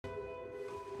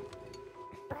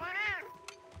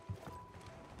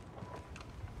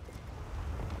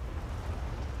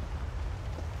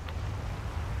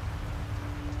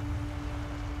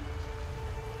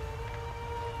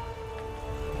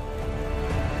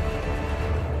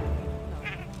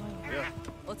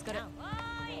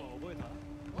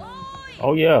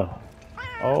Oh yeah.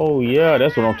 Oh yeah,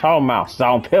 that's what I'm talking about.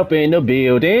 Salt and pepper in the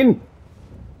building.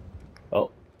 Oh.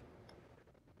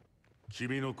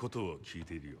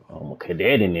 I'm a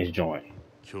cadet in this joint.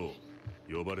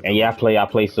 And yeah, I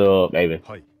play sub, baby.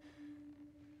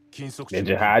 That's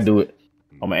just how I do it.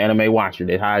 I'm an anime watcher.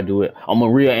 That's how I do it. I'm a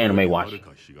real anime watcher.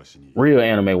 Real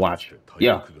anime watcher.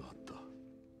 Yeah.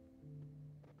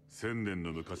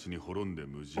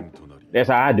 That's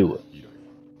how I do it.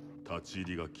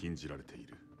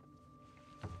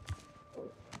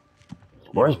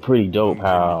 Bro, it's pretty dope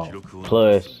how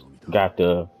Plus got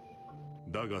the,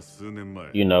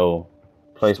 you know,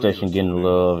 PlayStation getting the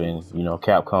love and, you know,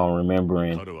 Capcom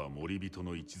remembering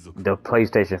the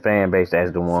PlayStation fan base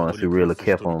as the ones who really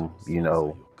kept them, you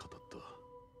know,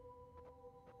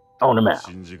 on the map.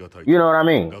 You know what I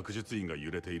mean?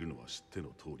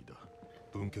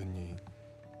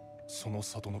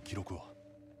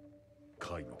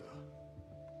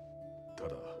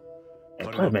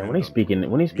 And plus, man, when they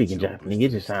speaking Japanese,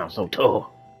 it just sounds so tough.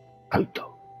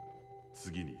 Kaito.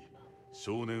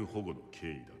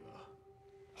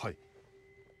 Hey.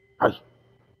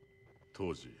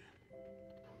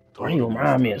 Bro, he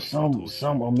remind me of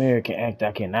some American actor.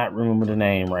 I cannot remember the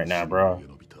name right now, bro.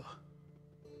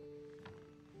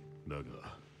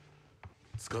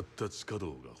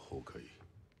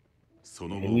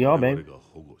 Here we are, baby.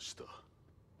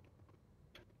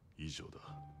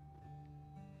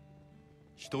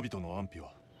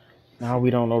 Now we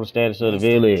don't know the status of the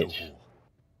village.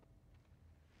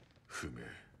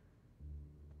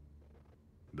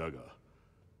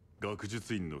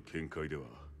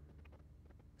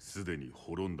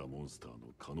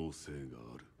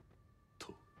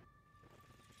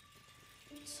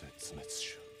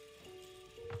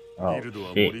 Oh,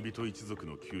 shit.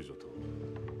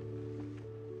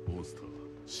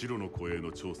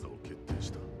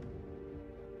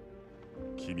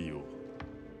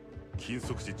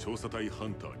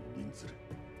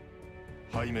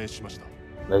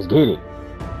 Let's get it.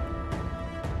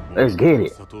 Let's get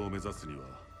it.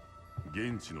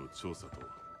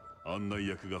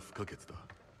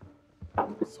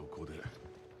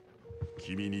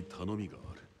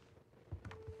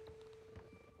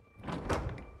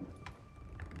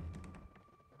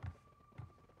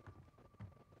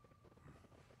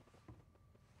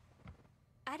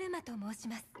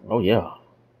 Oh yeah.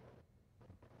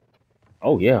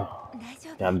 Oh yeah.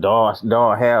 That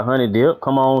dog hair honey dip.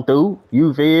 Come on through.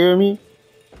 You feel me?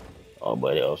 Oh,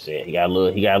 but upset. He got a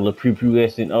little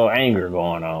prepubescent anger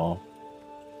going on.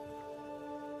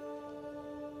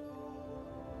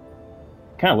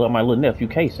 Kind of look like my little nephew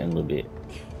Casey a little bit.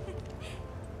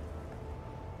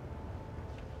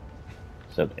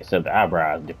 Except the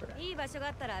eyebrows different.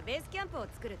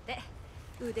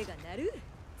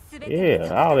 Yeah,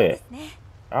 all that.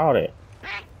 All that.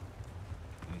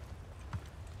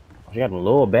 She got the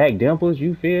lower back dimples,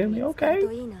 you feel me? Okay.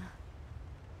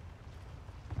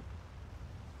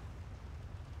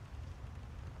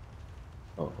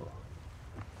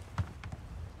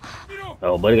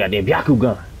 Oh, but he got that Byaku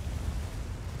gun.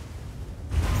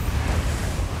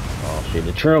 Oh shit,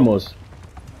 the Tremors.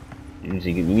 You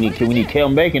see, we need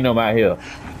Kelvin Bacon them out here.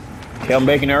 Kelvin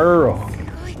Bacon and Earl.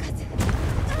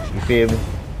 You feel me?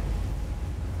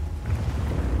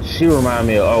 She remind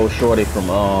me of old shorty from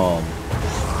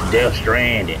Death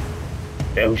Stranding.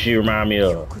 That's who she remind me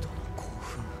of.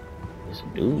 This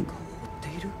dude.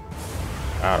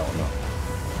 I don't know.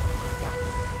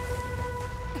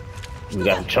 We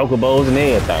got some chocobos and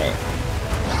everything.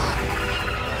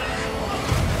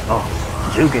 Oh,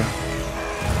 juking.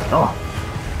 Oh.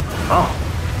 Oh.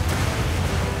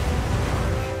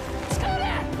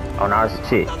 Oh, no, it's a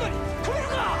chick.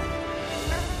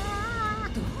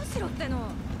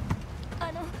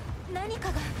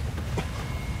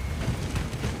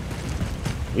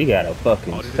 We got a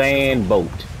fucking sand boat.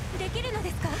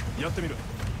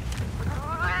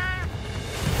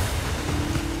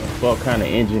 What kind of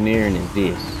engineering is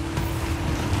this?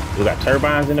 We got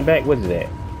turbines in the back? What is that?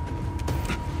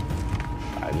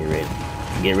 Alright, get ready.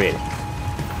 Get ready.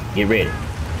 Get ready.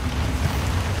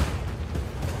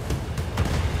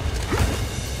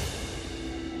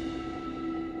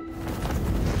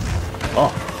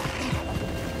 Oh.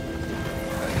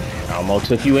 I almost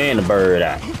took you and the bird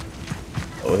out.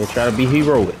 Oh, he'll try to be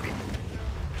heroic.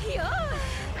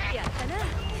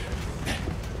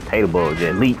 Potato bug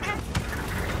just leaped.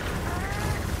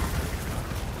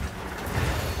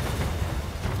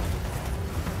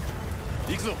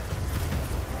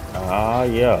 Ah,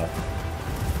 yeah.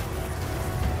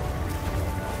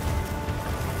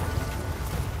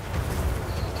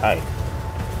 Tight.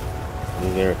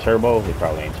 Is there a turbo? It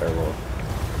probably ain't turbo.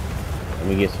 Let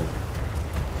me get some.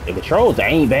 The controls, they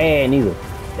ain't bad neither.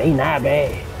 They not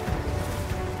bad.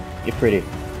 Get pretty.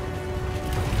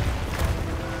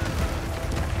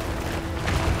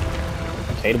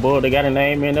 Say the boy, they got a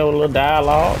name in there with a little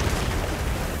dialogue.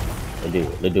 Let's do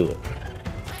it. Let's do it.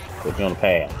 Put me on the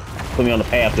path. Put me on the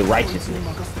path to righteousness.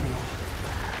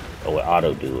 Oh, it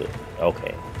auto do it.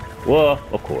 Okay. Well,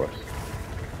 of course.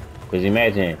 Because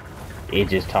imagine it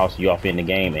just tosses you off in the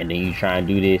game and then you try and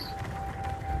do this.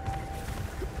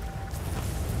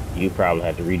 You probably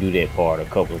have to redo that part a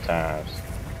couple of times.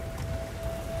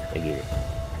 They get it.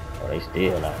 Oh, they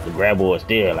still out. The grab board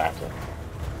still out there.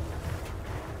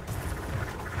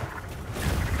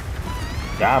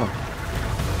 Got him.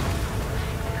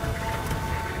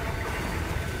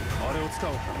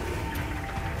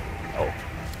 Oh.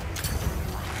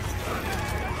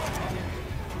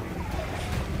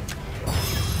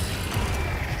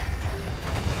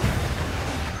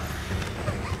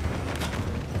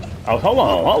 Oh, hold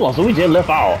on. So we just left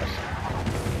ours.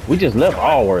 We just left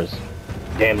ours.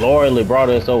 That loyally brought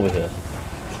us over here.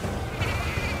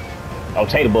 Oh,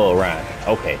 take the ball around.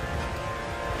 Okay.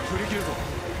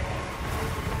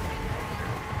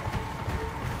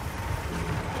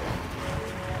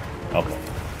 Okay.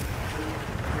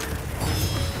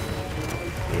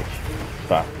 Bitch.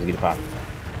 Pop. Let's get it popping.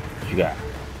 What you got?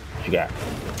 What you got?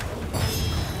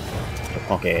 Put your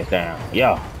punk ass down.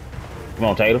 Yeah. Come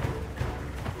on, Tater.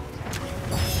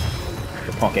 Put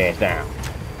your punk ass down.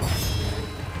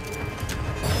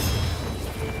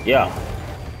 Yeah.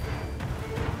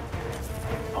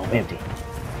 Oh, empty.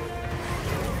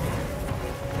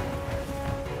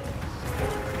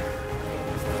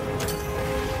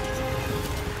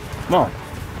 Come on.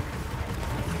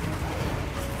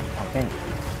 Okay.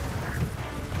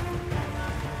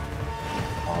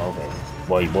 Oh, okay.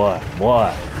 Boy.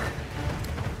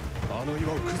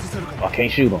 Oh, I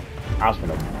can't shoot him. I was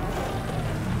finna.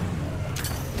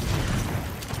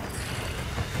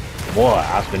 Boy,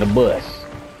 I was finna bust.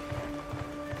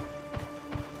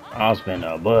 I was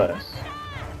finna bust.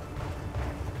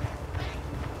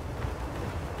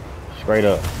 Straight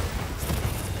up.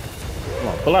 Come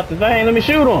on, pull out the thing. Let me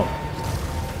shoot him.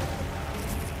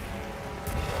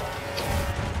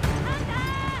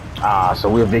 Ah, so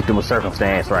we're a victim of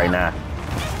circumstance right now.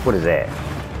 What is that?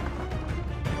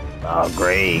 Oh,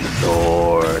 great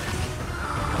sword.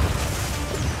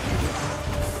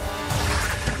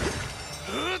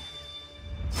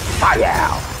 Fire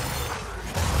out.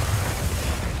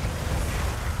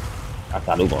 I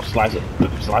thought we were gonna slice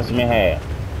him in half.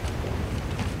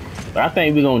 But I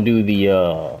think we're gonna do the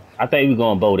I think we're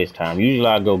gonna bow this time. Usually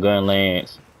I go gun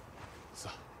lance.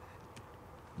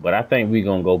 But I think we're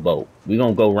gonna go bow. We're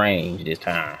gonna go range this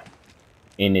time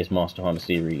in this Monster Hunter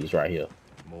series right here.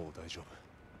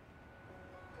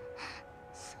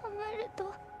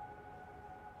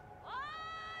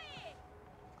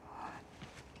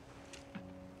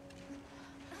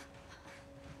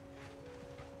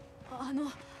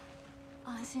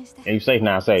 And you safe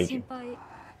now, safe.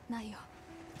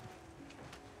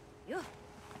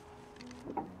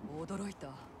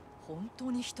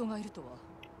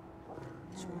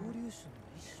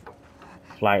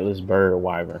 Flightless bird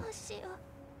wyvern.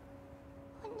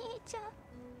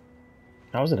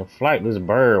 How is it a flightless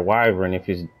bird wyvern if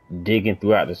it's digging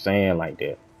throughout the sand like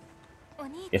that?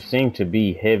 It seemed to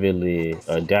be heavily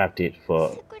adapted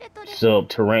for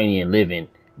subterranean living,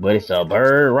 but it's a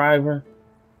bird wyvern?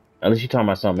 Unless you're talking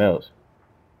about something else.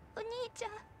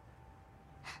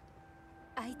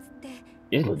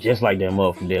 It looks just like that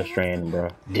mother from Death Stranding, bro.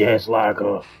 Just like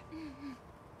her.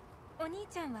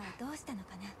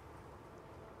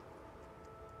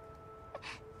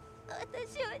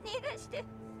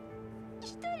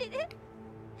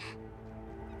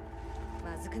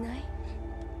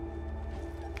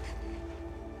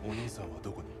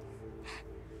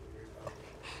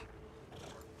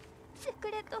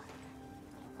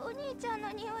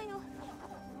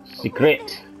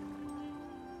 Secret.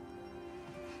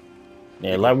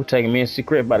 Yeah, like we're taking me in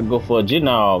secret, about to go for a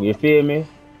Jinog, you feel me?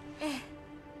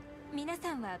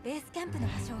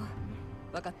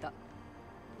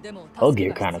 Her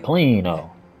gear kind of clean, though.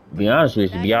 Be honest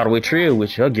with you, be all the way trill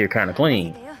with you, her gear kind of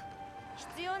clean.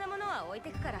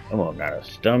 Come on, got a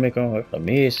stomach on her, a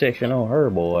midsection on her,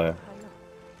 boy.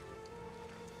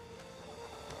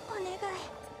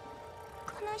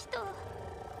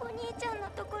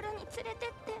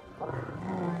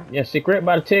 Yeah, secret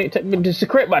about to take the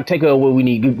secret about to take her where we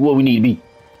need to be.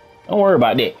 Don't worry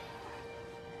about that.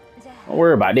 Don't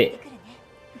worry about that.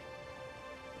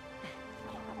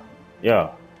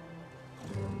 Yeah.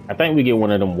 I think we get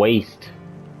one of them waist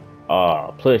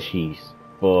plushies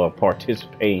for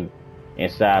participating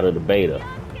inside of the beta.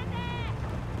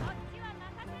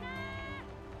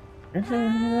 I'm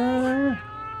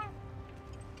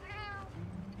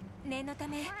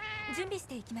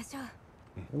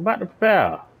about to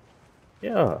prepare.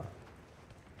 Yeah.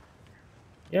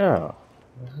 Yeah.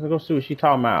 Let's go see what she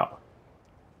talking about.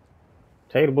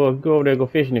 Tater boy, go over there, go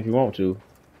fishing if you want to.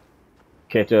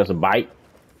 Catch us a bite.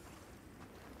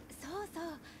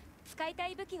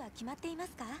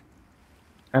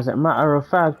 As a matter of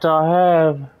fact, I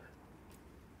have.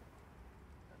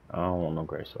 I don't want no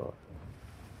great sword.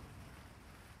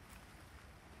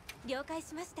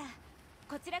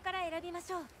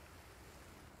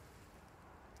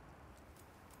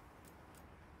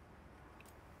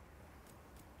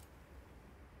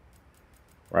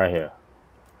 Right here.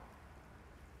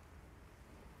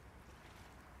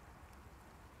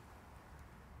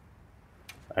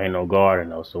 I ain't no garden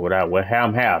though, so what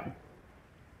I'm having.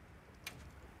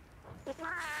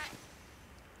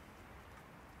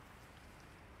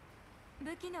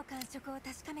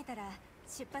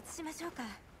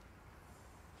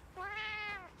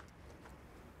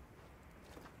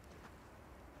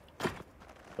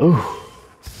 Ooh.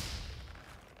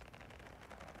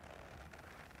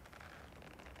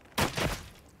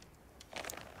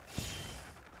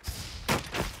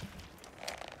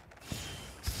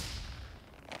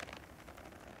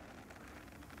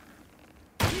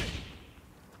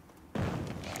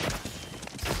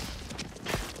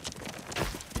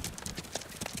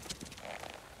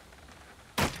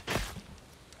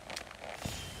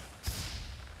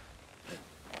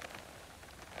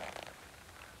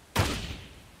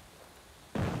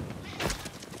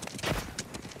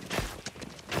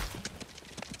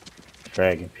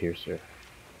 Dragon Piercer.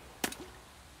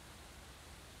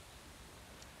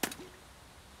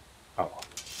 Oh.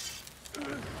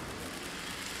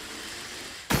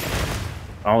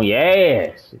 Oh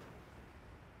yes.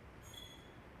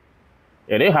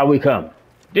 Yeah, this how we coming.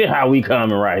 This how we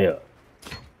coming right here.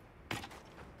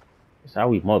 This how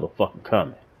we motherfucking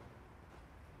coming.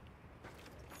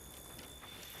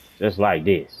 Just like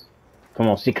this. Come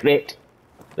on, secret.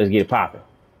 Let's get it popping.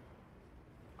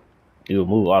 You will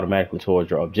move automatically towards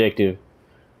your objective.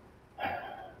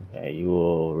 Okay, you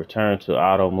will return to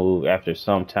auto move after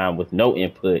some time with no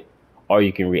input, or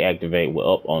you can reactivate with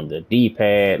up on the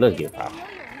D-pad. Let's get it popping.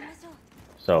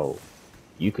 So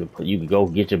you can go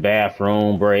get your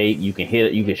bathroom break. You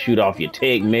can shoot off your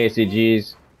text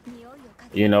messages.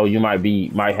 You know, you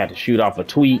might have to shoot off a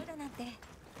tweet.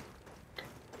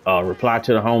 Reply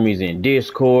to the homies in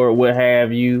Discord, what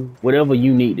have you. Whatever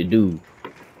you need to do,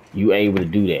 you able to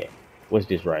do that. What's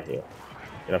this right here?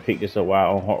 Did I pick this up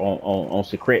while on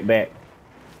secret back?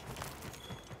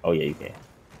 Oh yeah, you can.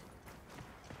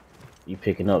 You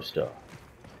picking up stuff.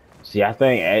 See, I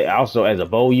think also as a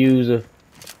bow user,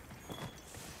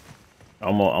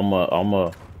 I'm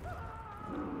a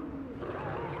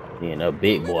being a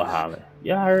big boy hollering.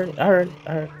 Yeah, I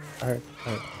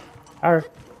heard.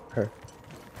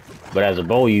 But as a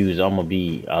bow user, I'm gonna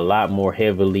be a lot more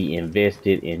heavily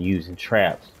invested in using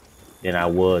traps than I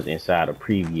was inside of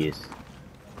previous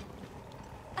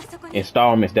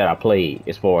installments that I played,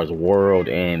 as far as World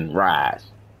and Rise.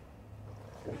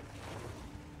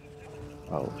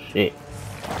 Oh shit.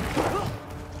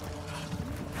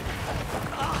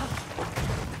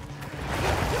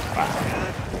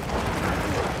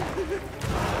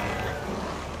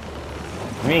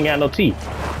 We ain't got no teeth.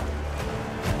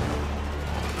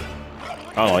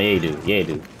 Oh yeah, you do. Yeah, you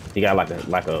do. He got like a.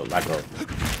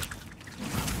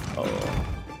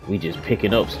 We just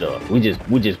picking up stuff. We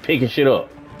just picking shit up.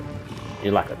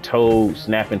 It's like a toad,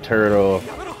 snapping turtle,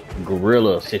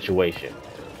 gorilla situation.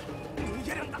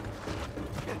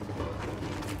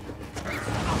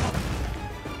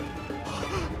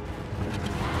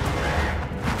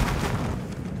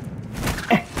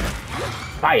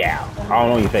 Fire out.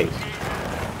 All on your face.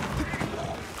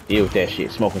 Deal with that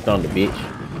shit. Smoking thunder, bitch.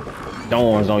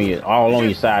 Thorns on you, all on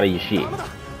your side of your shit.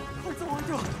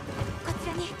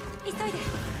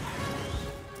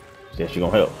 Said she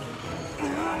gonna help.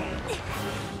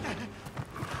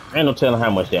 Ain't no telling how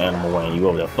much the animal weighing. You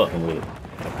over there fucking with it.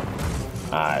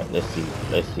 Alright, let's see.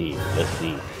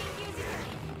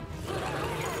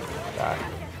 Alright.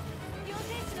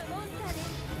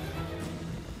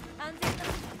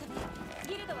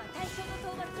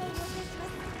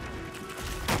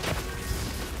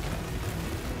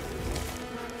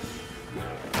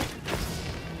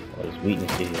 What his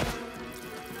weakness is.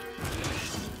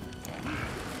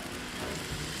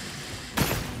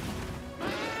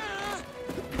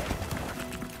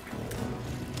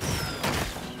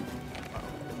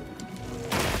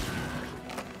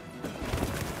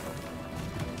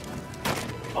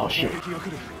 Oh shit.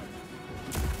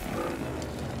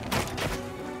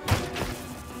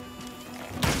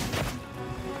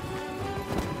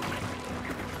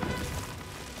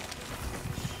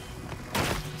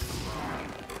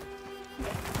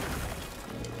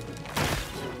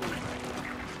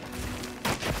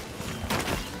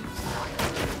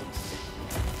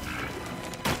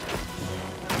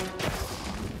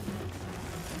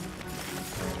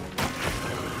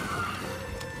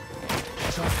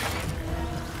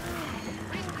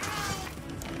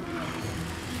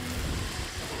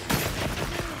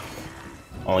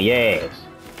 Oh yes.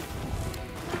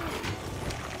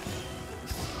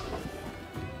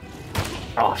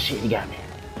 Oh shit, he got me.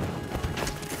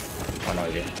 Oh no,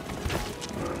 he didn't.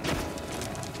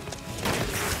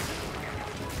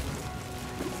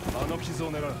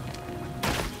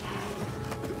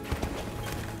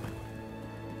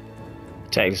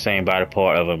 Attack the same body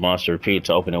part of a monster repeat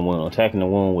to open the wound. Attacking the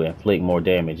wound will inflict more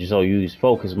damage. So use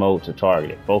focus mode to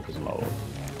target it. Focus mode.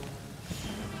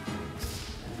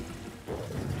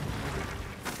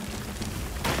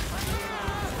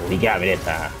 He got me that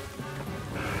time.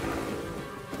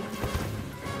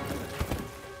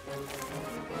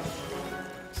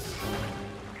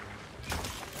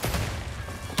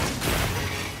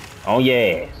 Oh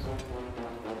yes.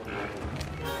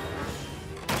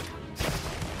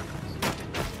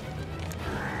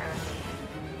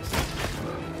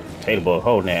 Tater bug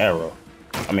holding that arrow.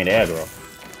 I mean the aggro.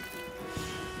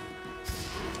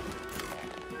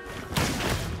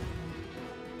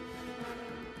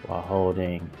 While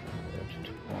holding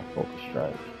focus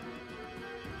strike.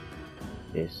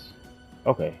 This.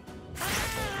 Okay.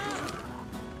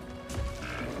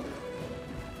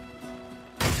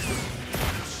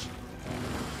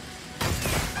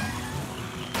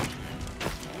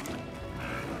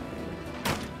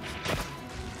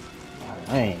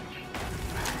 Range.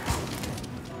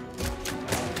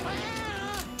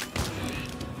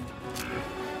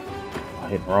 I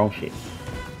hit the wrong shit.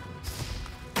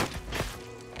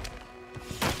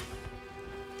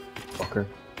 Fucker.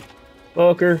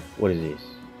 Fucker. What is this?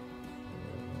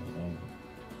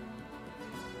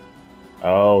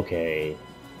 Okay.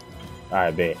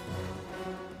 I bet.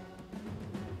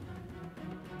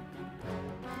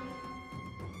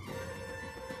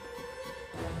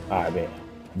 I bet.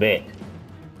 Bet.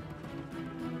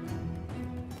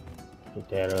 Pick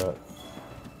that up.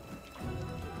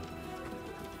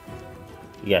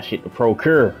 You got shit to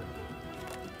procure.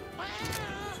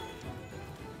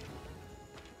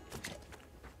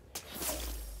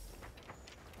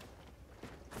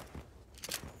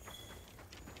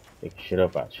 Pick shit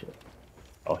up out you.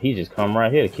 Oh, he just come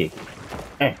right here to kick you.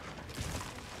 Hey.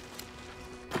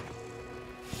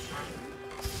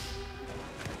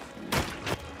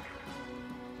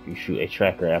 You shoot a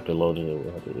tracker after loading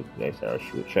it. That's how I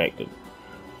shoot a tracker.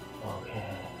 Okay.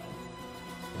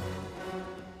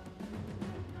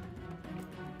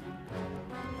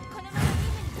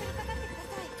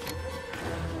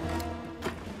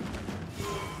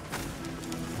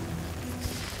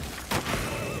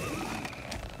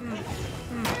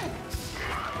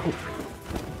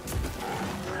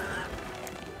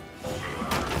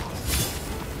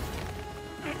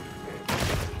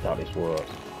 Thought this was.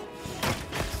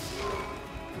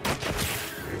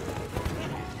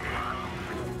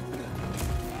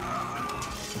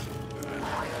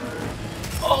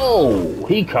 Oh,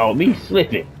 he caught me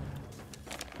slipping.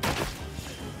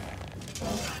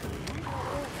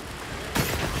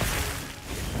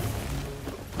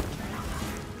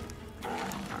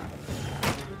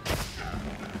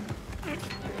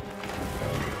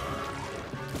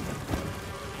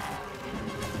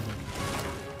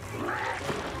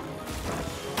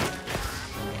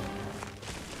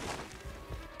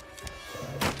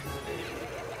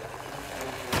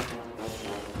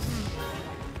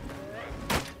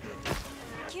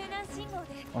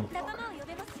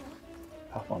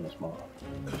 Hop on this mother.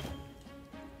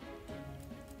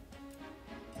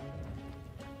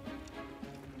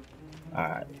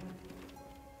 Alright.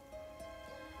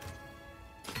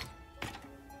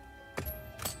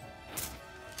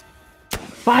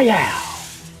 Fire!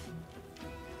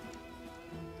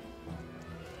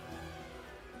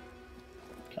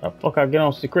 How the fuck I get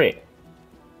on secret?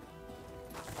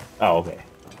 Oh, okay.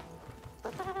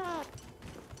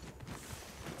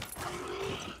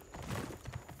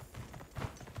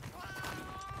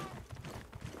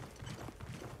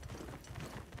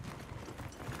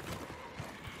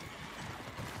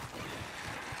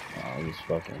 Oh, these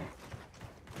fucking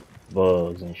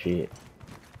bugs and shit.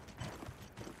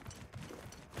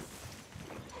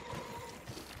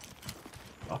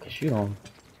 I can shoot on.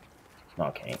 No,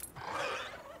 I can't.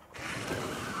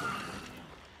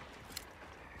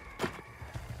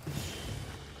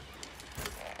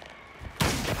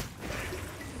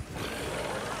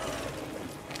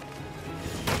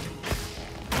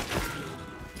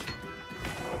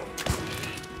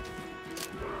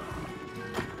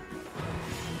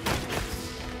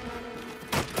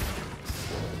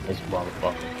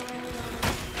 Motherfucker.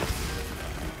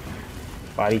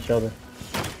 Fight each other.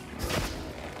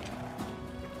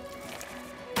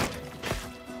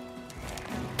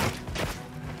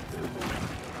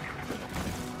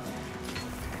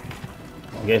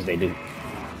 I guess they do.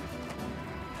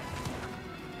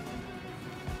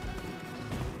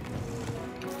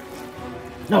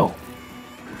 No.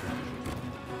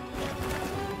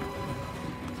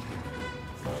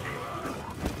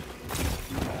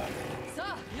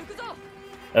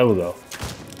 There we go.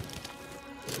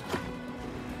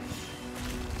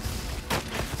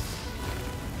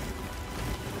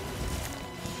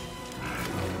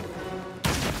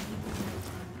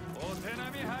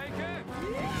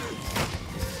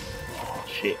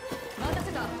 Shit.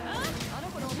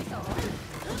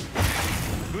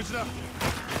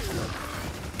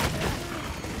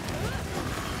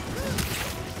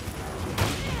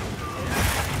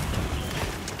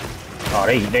 Oh,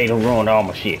 they done ruined all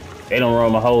my shit. They done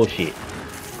ruined my whole shit.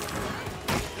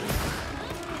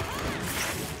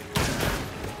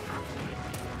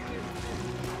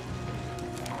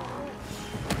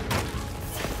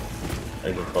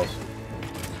 Let's get closer.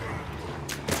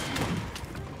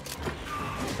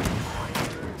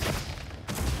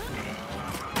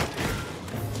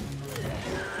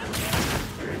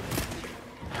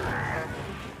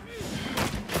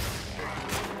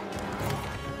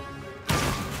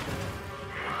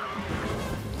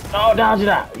 Oh, dodge it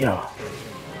out, yo.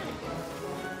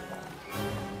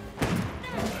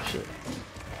 Shit.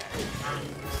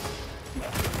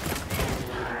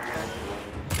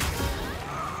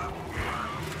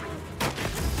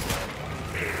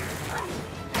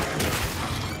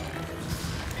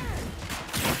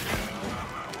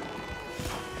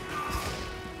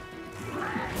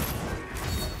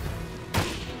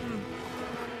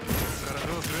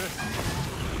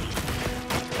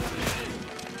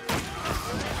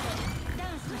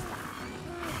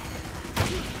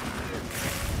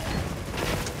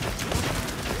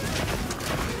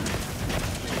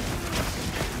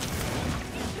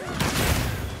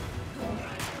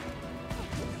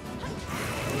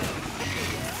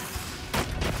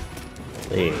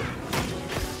 Yeah.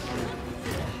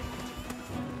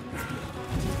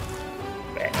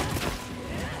 Back.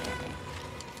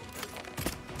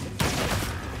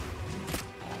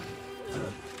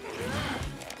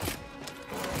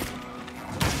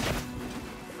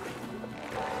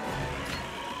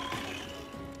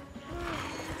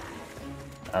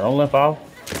 I don't limp off.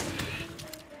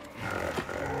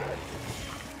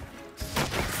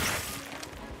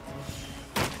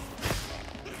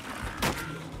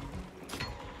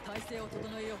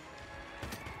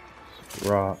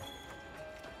 Rock.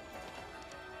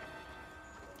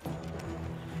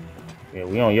 Yeah,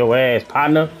 we on your ass,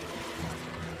 partner.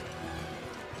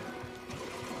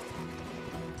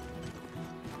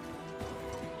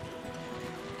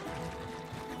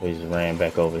 We just ran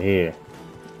back over here.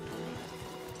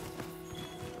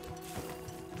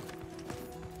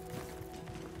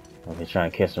 Oh, he's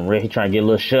trying to catch some red. He's trying to get a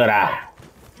little shut eye.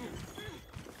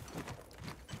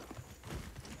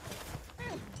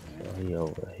 So he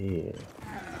over here.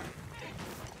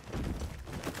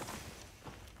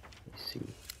 Let's see.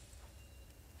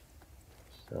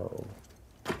 So.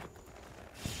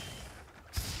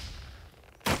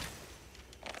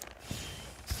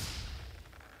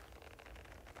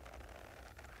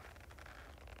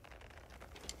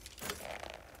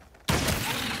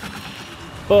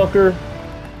 Fucker.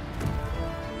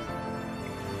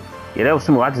 Yeah, that was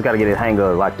simple. I just gotta get a hang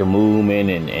of like the movement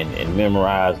and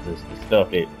memorize the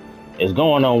stuff that is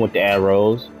going on with the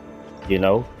arrows. You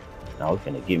know. Now we're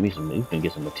gonna get me some. We can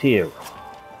get some material.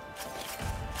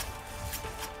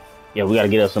 Yeah, we gotta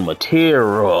get us some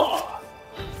material.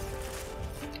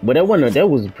 But that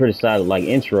was a pretty solid like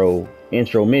intro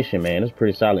mission, man. It's a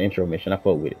pretty solid intro mission. I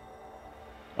fuck with it.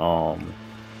 Yeah,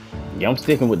 I'm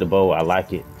sticking with the bow. I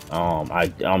like it.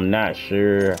 I'm not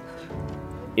sure.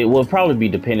 It will probably be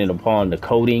dependent upon the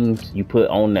coatings you put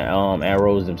on the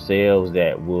arrows themselves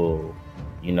that will,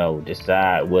 you know,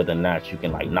 decide whether or not you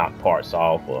can like knock parts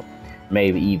off, or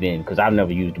maybe even, because I've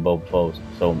never used the bow before,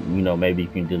 so you know, maybe you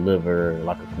can deliver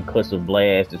like a concussive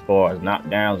blast as far as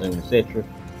knockdowns and etc.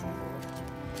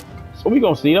 So we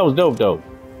gonna see. That was dope though.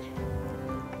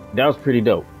 That was pretty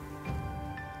dope.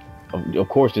 Of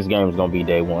course, this game was gonna be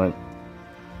day one.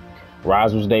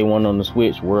 Rise was day one on the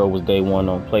Switch. World was day one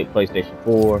on PlayStation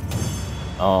 4.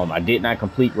 I did not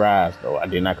complete Rise though. I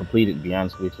did not complete it. To be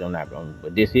honest with you, I'm not gonna.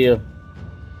 But this here,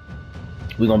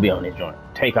 we're gonna be on this joint.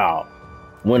 Take all,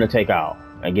 winner take all.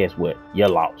 And guess what? You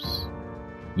lost.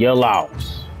 You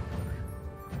lost.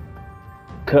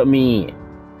 Cut me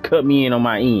in on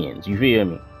my ends. You feel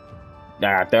me?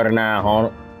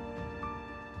 3900.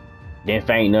 Then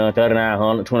faint none,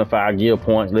 3900, 25 gear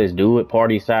points. Let's do it.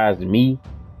 Party size me.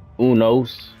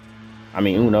 Unos. I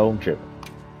mean, Uno, I'm tripping.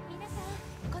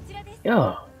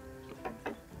 Yeah.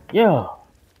 Yeah.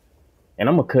 And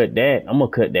I'm gonna cut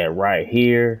that right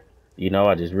here. You know,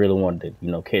 I just really wanted to,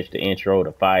 you know, catch the intro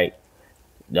to fight.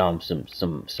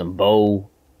 Some bow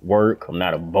work. I'm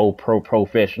not a bow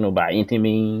professional by any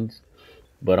means.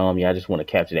 But yeah, I just want to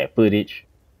capture that footage.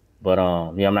 But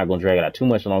yeah, I'm not gonna drag it out too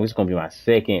much long. This is gonna be my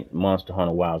second Monster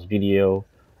Hunter Wilds video.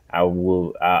 I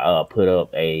put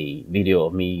up a video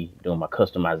of me doing my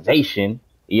customization.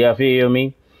 You feel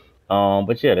me?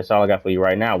 But yeah, that's all I got for you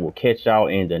right now. We'll catch y'all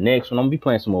in the next one. I'm gonna be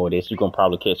playing some more of this. You're gonna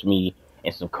probably catch me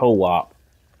in some co-op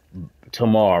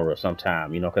tomorrow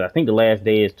sometime, you know, because I think the last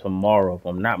day is tomorrow, if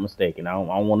I'm not mistaken. I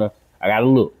gotta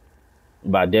look.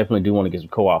 But I definitely do want to get some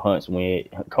co-op hunts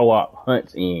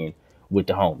in with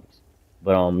the homies.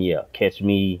 But yeah, catch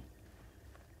me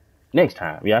next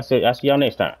time. Yeah, I see y'all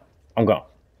next time. I'm gone.